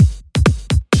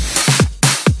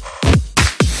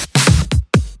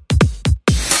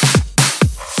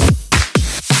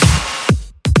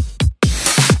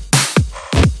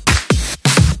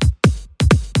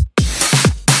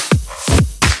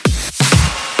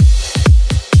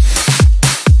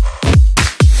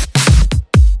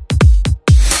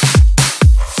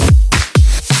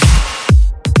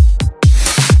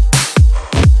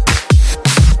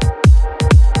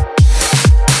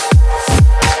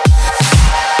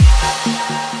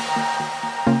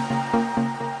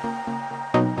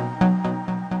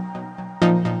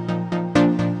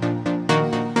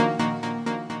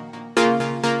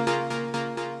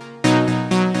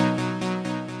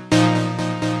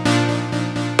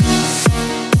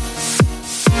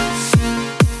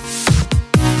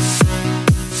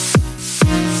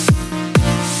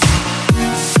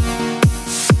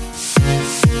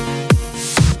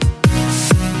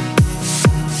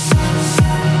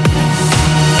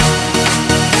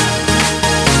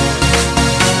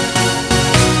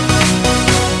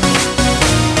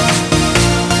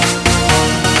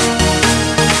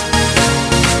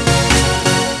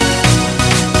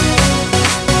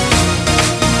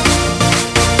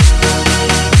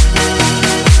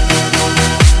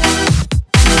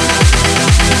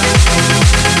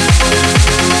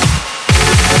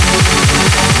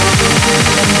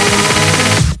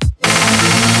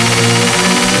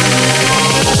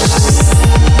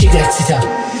that's it up.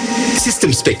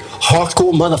 System spec,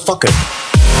 hardcore motherfucker.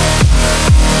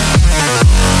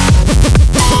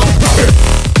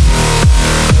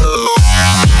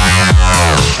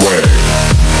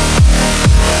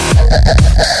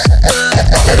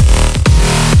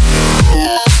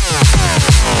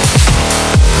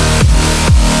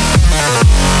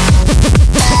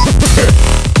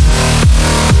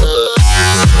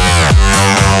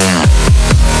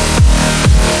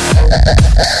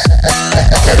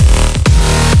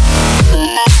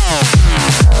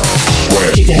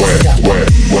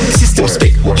 System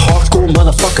spec, hardcore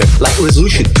motherfucker. Like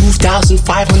resolution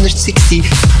 2560,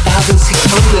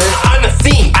 1600. I'm a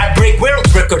fiend. I break world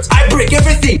records. I break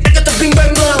everything. I got the bing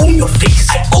bang bang. I own your face.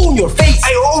 I own your face.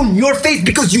 I own your face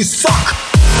because you suck.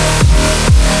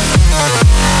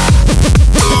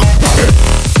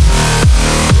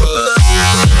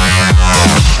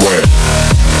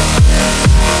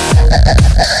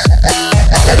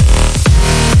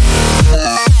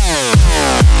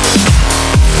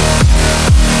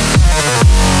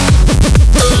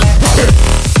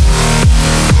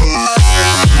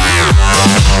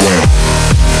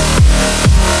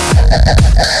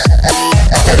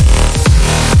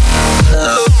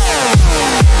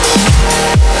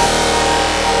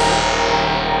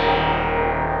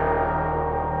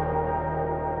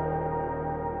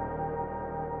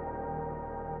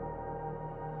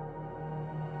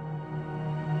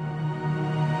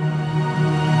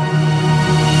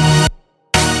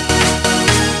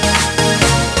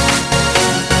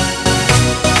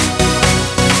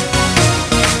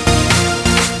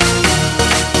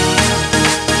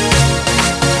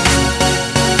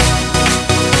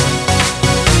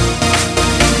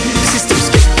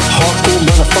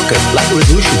 Like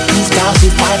resolution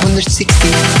 2560,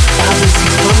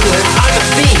 1600. I'm a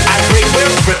fiend. I break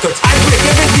world records. I break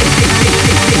everything.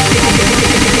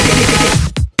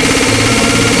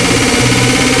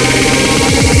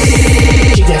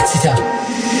 That's it up.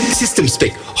 System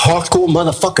spec, hardcore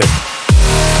motherfucker.